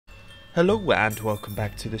Hello and welcome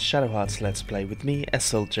back to the Shadow Hearts Let's Play with me,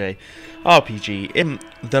 SLJ RPG. In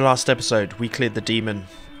the last episode we cleared the demon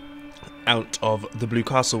out of the Blue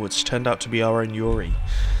Castle, which turned out to be our own Yuri,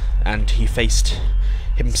 and he faced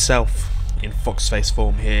himself in Foxface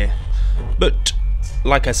form here. But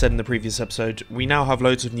like I said in the previous episode, we now have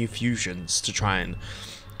loads of new fusions to try and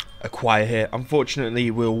acquire here.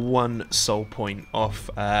 Unfortunately we're one soul point off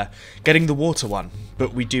getting the water one,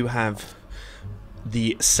 but we do have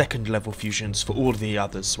the second level fusions for all of the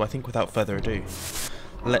others, so I think without further ado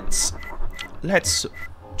let's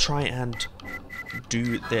try and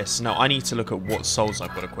do this. Now I need to look at what souls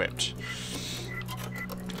I've got equipped.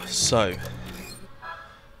 So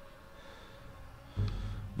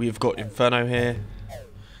we've got Inferno here.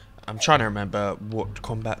 I'm trying to remember what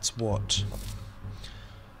combats what.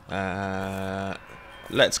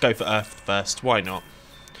 Let's go for Earth first, why not?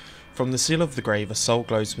 From the seal of the grave, a soul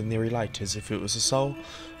glows with eerie light as if it was a soul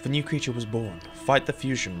of a new creature was born. Fight the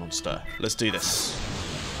fusion monster. Let's do this.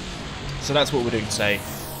 So that's what we're doing today.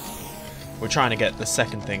 We're trying to get the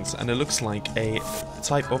second things, and it looks like a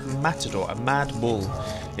type of matador. A mad bull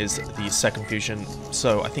is the second fusion.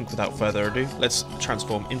 So I think without further ado, let's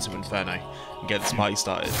transform into Inferno and get this party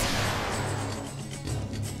started.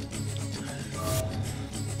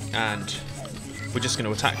 And we're just going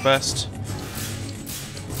to attack first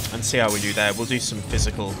and see how we do there. We'll do some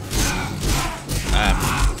physical,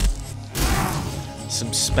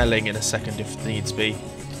 some spelling in a second if needs be.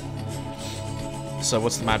 So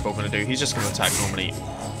what's the Mad Bull going to do? He's just going to attack normally.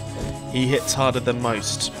 He hits harder than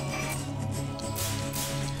most.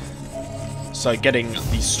 So getting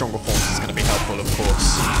these stronger forms is going to be helpful, of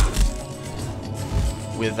course.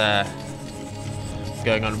 With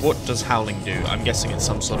going on, what does Howling do? I'm guessing it's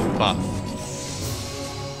some sort of buff.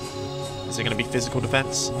 Is it going to be physical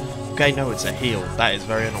defense? Okay, no, it's a heal. That is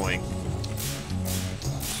very annoying.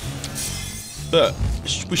 But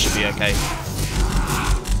we should be okay.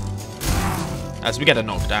 As we get a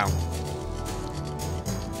knockdown.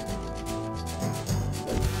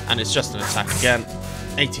 And it's just an attack again.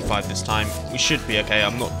 85 this time. We should be okay.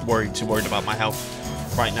 I'm not too worried about my health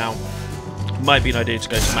right now. Might be an idea to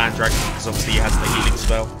go to Mandragon because obviously he has the healing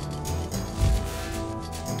spell.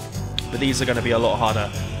 But these are going to be a lot harder.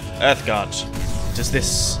 Earthguard. Does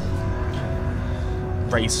this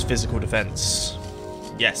raise physical defense?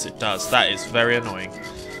 Yes, it does. That is very annoying.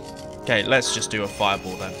 Okay, let's just do a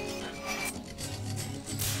fireball then.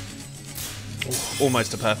 Ooh,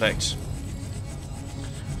 almost a perfect.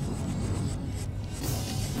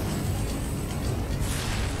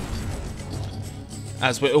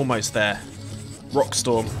 As we're almost there. Rock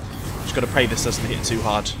Storm. Just got to pray this doesn't hit too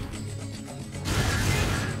hard.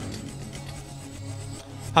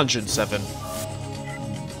 107.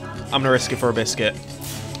 I'm going to risk it for a biscuit.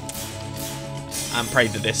 And pray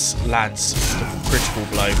that this lands a critical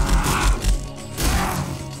blow.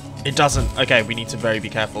 It doesn't. Okay, we need to be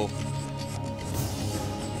careful.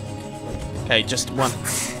 Okay, just one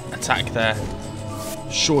attack there.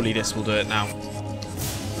 Surely this will do it now.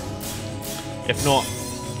 If not,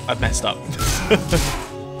 I've messed up.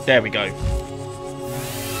 There we go.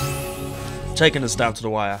 Taking us down to the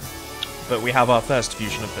wire. But we have our first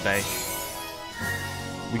fusion of the day.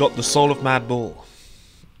 We got the Soul of Mad Bull.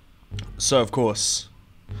 So, of course,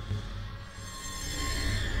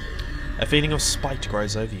 a feeling of spite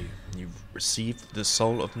grows over you. You've received the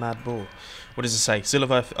Soul of Mad Bull. What does it say? Seal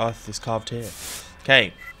of Earth is carved here.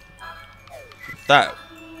 Okay. That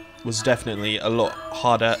was definitely a lot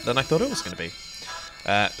harder than I thought it was going to be.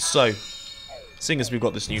 So, seeing as we've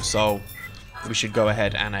got this new soul, we should go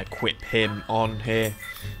ahead and equip him on here.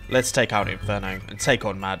 Let's take out Inferno and take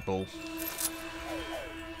on Mad Bull.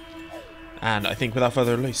 And I think without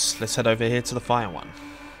further ado, let's head over here to the fire one.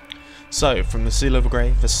 So, from the seal of a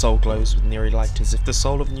grave, the soul glows with eerie light as if the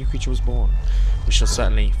soul of a new creature was born. We shall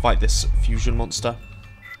certainly fight this fusion monster.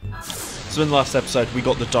 So in the last episode, we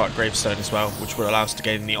got the Dark Gravestone as well, which will allow us to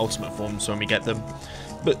gain the ultimate forms when we get them.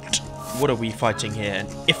 But what are we fighting here? An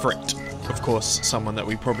Ifrit, of course, someone that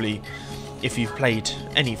we probably, if you've played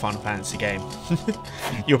any Final Fantasy game,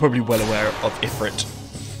 you're probably well aware of Ifrit.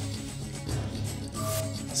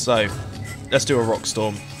 So, let's do a Rock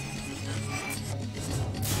Storm.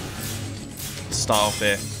 Start off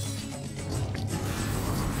here.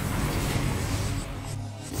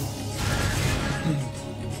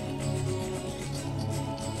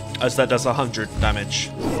 As that does 100 damage.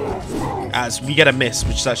 As we get a miss,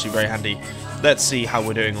 which is actually very handy. Let's see how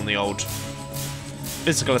we're doing on the old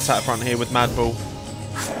physical attack front here with Mad Bull.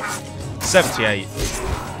 78.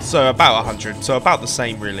 So about 100. So about the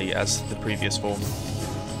same really as the previous form.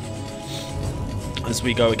 As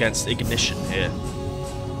we go against Ignition here.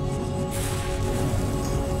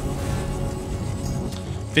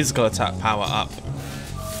 physical attack power up.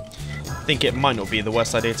 I think it might not be the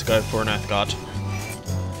worst idea to go for an Earth Guard,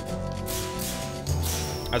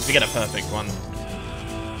 as we get a perfect one.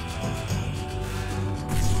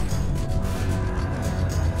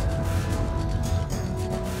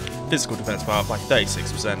 Physical defense power up by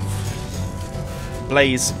 36%.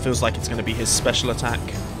 Blaze feels like it's going to be his special attack.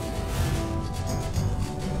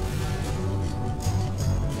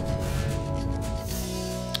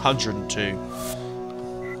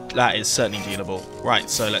 $102. That is certainly dealable. Right,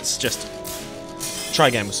 so let's just try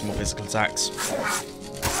again with some more physical attacks.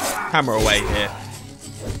 Hammer away here.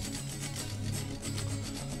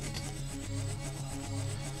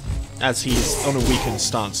 As he's on a weakened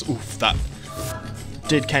stance. Oof, that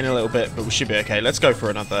did cane a little bit, but we should be okay. Let's go for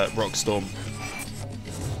another Rock Storm.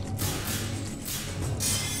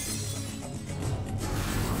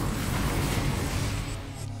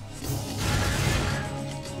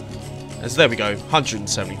 As there we go,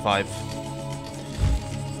 175.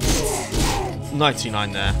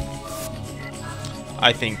 99 there.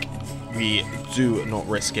 I think we do not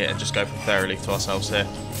risk it and just go for Fair Relief to ourselves here.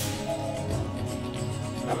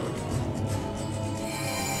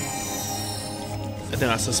 I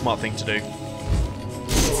think that's a smart thing to do.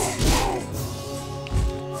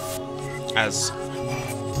 As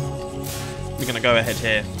we're going to go ahead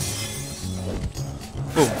here.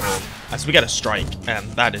 Boom. As we get a strike,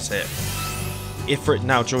 and that is it. Ifrit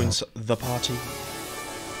now joins the party.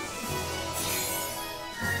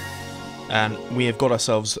 And we have got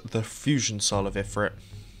ourselves the Fusion Soul of Ifrit.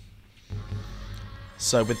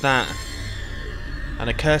 So with that, an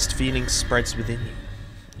accursed feeling spreads within you.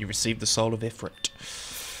 You receive the Soul of Ifrit.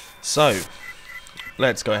 So,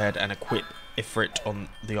 let's go ahead and equip Ifrit on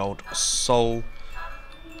the old Soul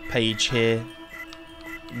page here.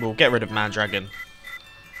 We'll get rid of Mandragon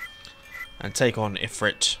and take on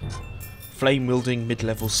Ifrit, Flame-wielding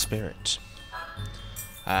mid-level spirit.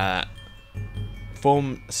 Mid-level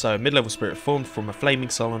spirit formed from a flaming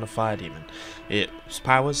soul and a fire demon. Its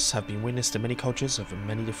powers have been witnessed in many cultures of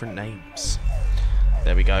many different names.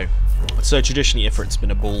 There we go. So traditionally Ifrit's been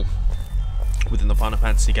a bull within the Final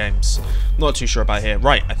Fantasy games. Not too sure about here.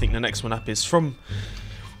 Right, I think the next one up is from...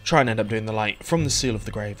 Try and end up doing the light. From the Seal of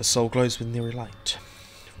the Grave, a soul glows with eerie light.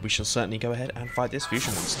 We shall certainly go ahead and fight this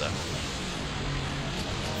fusion monster.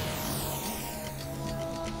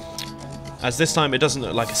 As this time it doesn't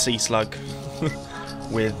look like a sea slug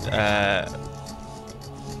with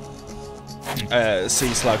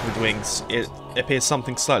sea slug with wings. It appears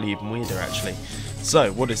something slightly even weirder actually.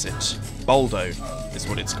 So what is it? Boldo is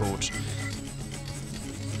what it's called.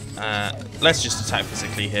 Let's just attack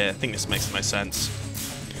physically here. I think this makes the most sense.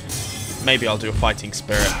 Maybe I'll do a fighting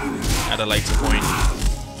spirit at a later point.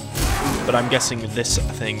 But I'm guessing this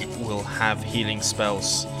thing will have healing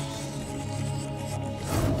spells.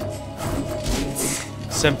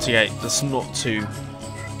 78, that's not too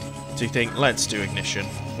think. Let's do ignition.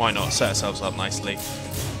 Why not? Set ourselves up nicely.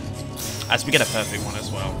 As we get a perfect one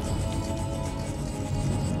as well.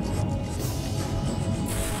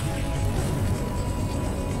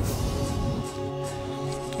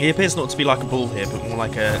 He appears not to be like a bull here, but more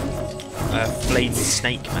like a flaming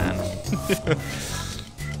snake man.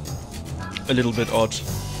 A little bit odd.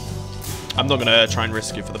 I'm not going to try and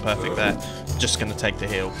risk it for the perfect there. Just going to take the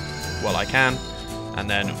heal while I can. And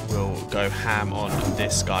then we'll go ham on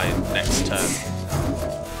this guy next turn.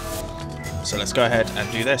 So let's go ahead and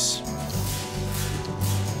do this.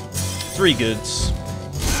 3 goods.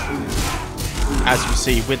 As we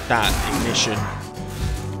see with that ignition,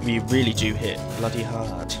 we really do hit bloody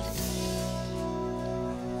hard.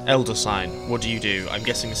 Elder Sign, what do you do? I'm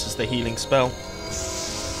guessing this is the healing spell.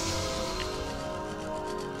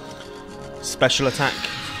 Special attack.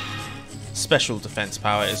 Special defense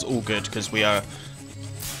power is all good because we are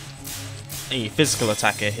a physical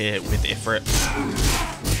attacker here with Ifrit.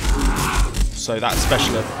 So that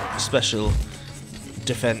special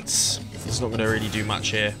defense is not going to really do much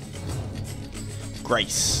here.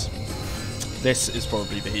 Grace. This is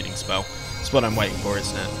probably the healing spell. It's what I'm waiting for,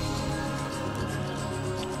 isn't it?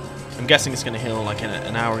 I'm guessing it's going to heal like in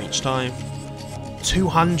an hour each time.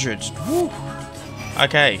 200. Woo.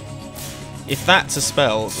 Okay. If that's a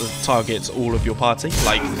spell that targets all of your party,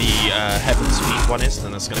 like the Heaven's Feet one is,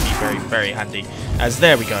 then that's going to be very, very handy. As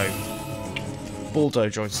there we go. Baldo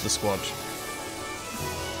joins the squad.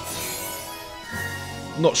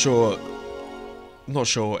 Not sure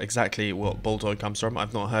exactly what Baldo comes from.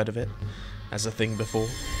 I've not heard of it as a thing before.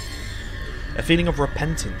 A feeling of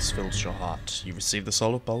repentance fills your heart. You receive the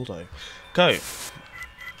soul of Baldo. Go.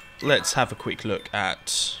 Let's have a quick look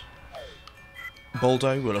at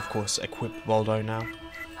Baldo. We'll of course equip Baldo now.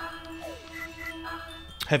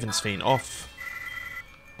 Heaven's Fiend off.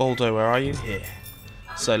 Boldo, where are you? Here.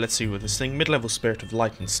 So let's see what this thing. Mid-level Spirit of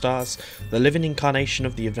Light and Stars. The living incarnation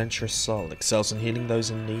of the adventurous soul. Excels in healing those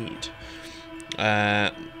in need.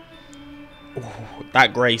 That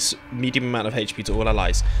grace, medium amount of HP to all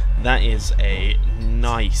allies. That is a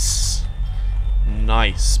nice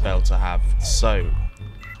spell to have. So,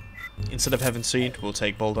 instead of Heaven's Fiend, we'll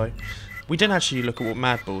take Boldo. We didn't actually look at what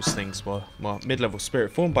Mad Bull's things were. Well, mid-level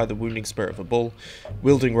Spirit formed by the wounding spirit of a bull.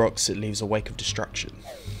 Wielding rocks, it leaves a wake of destruction.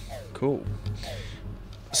 Cool.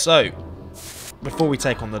 So, before we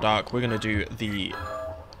take on the dark, we're going to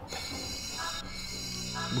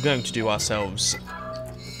do ourselves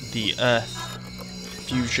the earth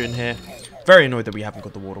fusion here. Very annoyed that we haven't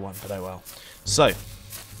got the water one, but oh well. So,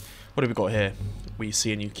 what have we got here? We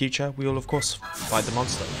see a new creature. We will, of course, fight the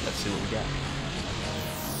monster. Let's see what we get.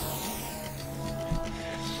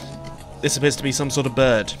 This appears to be some sort of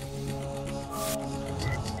bird.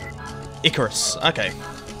 Icarus. Okay.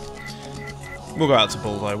 We'll go out to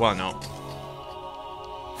Bull though, why not?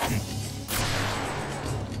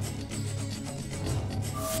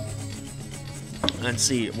 And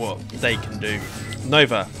see what they can do.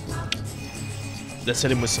 Nova. Let's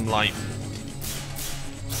hit him with some light.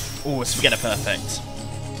 Oh, Spaghetti perfect.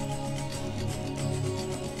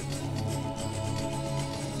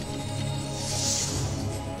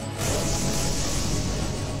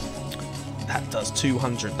 That does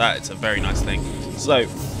 200. That is a very nice thing. So,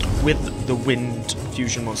 with the wind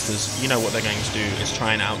fusion monsters, you know what they're going to do is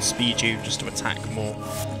try and outspeed you just to attack more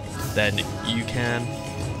than you can.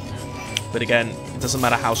 But again, it doesn't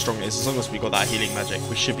matter how strong it is, as long as we got that healing magic,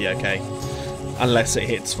 we should be okay. Unless it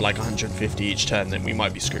hits for like 150 each turn, then we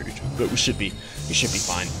might be screwed. But we should be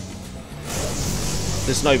fine.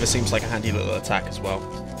 This Nova seems like a handy little attack as well.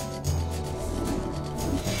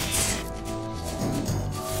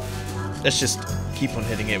 Let's just keep on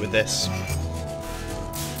hitting it with this.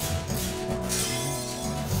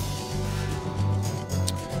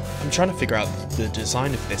 I'm trying to figure out the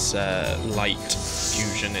design of this light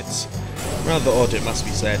fusion. It's rather odd, it must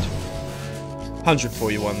be said. 100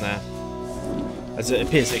 for you on there. As it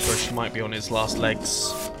appears Icarus might be on his last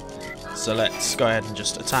legs. So let's go ahead and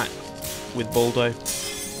just attack with Boldo.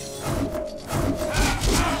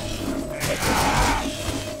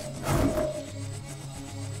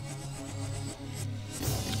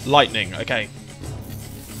 Lightning, okay.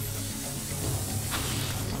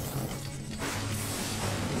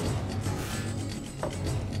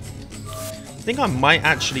 I think I might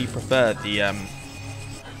actually prefer the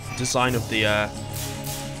design of the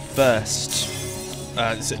first,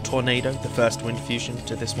 is it Tornado? The first wind fusion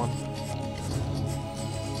to this one.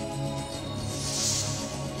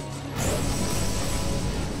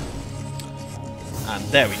 And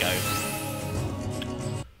there we go.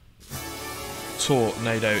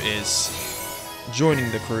 Tornado is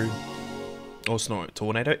joining the crew. Oh, it's not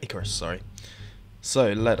Tornado, Icarus, sorry.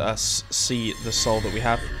 So let us see the soul that we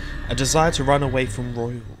have. A desire to run away from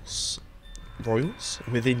royals. Royals?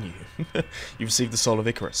 Within you. You've received the soul of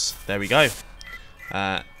Icarus. There we go.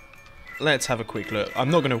 Let's have a quick look. I'm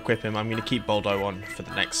not going to equip him. I'm going to keep Boldo on for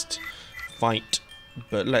the next fight.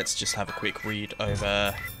 But let's just have a quick read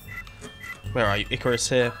over... Where are you? Icarus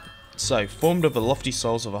here. So, formed of the lofty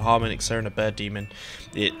souls of a Harmonixer and a bird demon,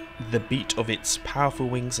 the beat of its powerful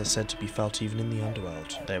wings are said to be felt even in the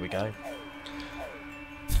underworld. There we go.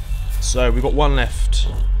 So, we've got one left.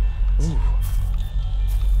 Ooh.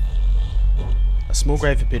 A small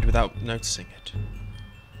grave appeared without noticing it.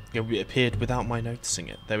 It appeared without my noticing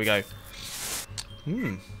it. There we go.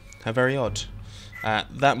 How very odd.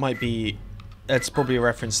 That might be... It's probably a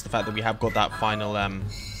reference to the fact that we have got that final...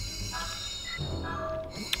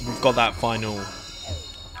 We've got that final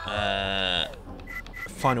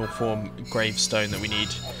final form gravestone that we need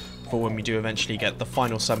for when we do eventually get the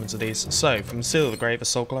final summons of these. So, from the Seal of the Grave, a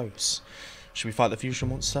soul glows. Should we fight the fusion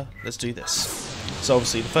monster? Let's do this. So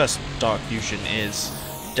obviously the first dark fusion is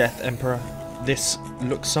Death Emperor. This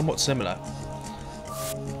looks somewhat similar.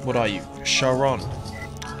 What are you? Charon.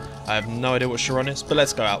 I have no idea what Charon is, but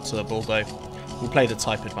let's go out to the Bulbo. We'll play the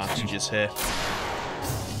type advantages here.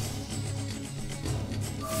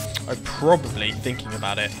 I probably, thinking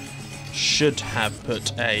about it, should have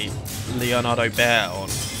put a Leonardo Bear on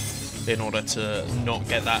in order to not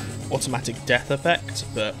get that automatic death effect,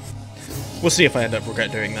 but we'll see if I end up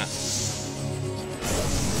regret doing that.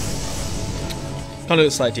 Kind of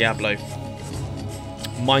looks like Diablo.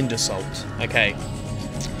 Mind Assault. Okay.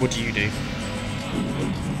 What do you do?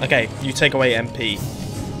 Okay, you take away MP.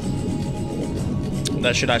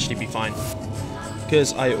 That should actually be fine,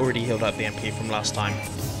 because I already healed up the MP from last time.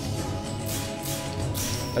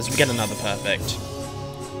 As we get another perfect.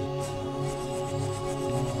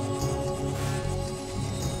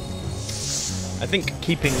 I think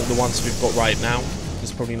keeping the ones we've got right now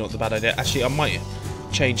is probably not the bad idea. Actually, I might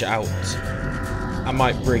change it out. I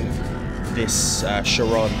might bring this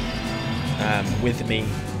Sharon with me.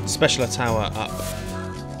 Special tower up.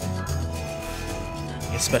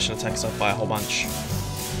 His special attack is up by a whole bunch.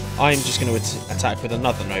 I'm just going to attack with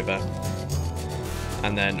another Nova.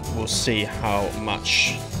 And then we'll see how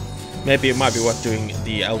much. Maybe it might be worth doing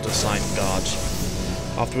the Elder Sign Guard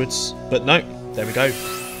afterwards. But no, there we go.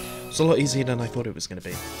 It's a lot easier than I thought it was going to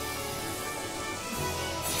be.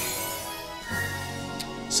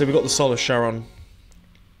 So we got the Soul of Sharon.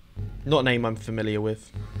 Not a name I'm familiar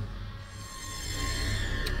with.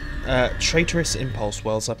 Traitorous impulse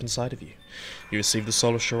wells up inside of you. You receive the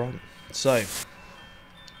Soul of Sharon. So,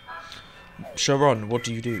 Sharon, what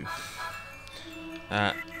do you do?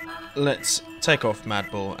 Let's take off Mad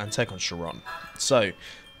Bull and take on Sharon. So,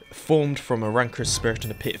 formed from a rancorous spirit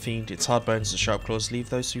and a pit fiend, its hard bones and sharp claws leave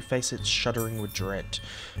those who face it shuddering with dread.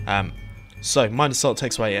 So, Mind Assault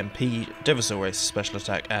takes away MP, Devil's Race special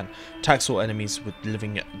attack, and attacks all enemies with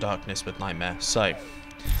living darkness with Nightmare. So,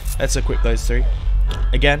 let's equip those three.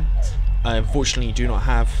 Again, I unfortunately do not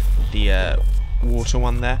have the water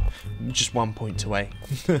one there, just 1 point away.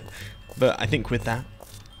 But I think with that,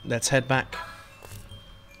 let's head back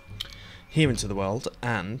here into the world,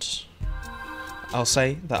 and I'll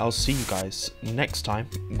say that I'll see you guys next time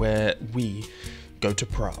where we go to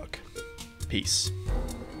Prague. Peace.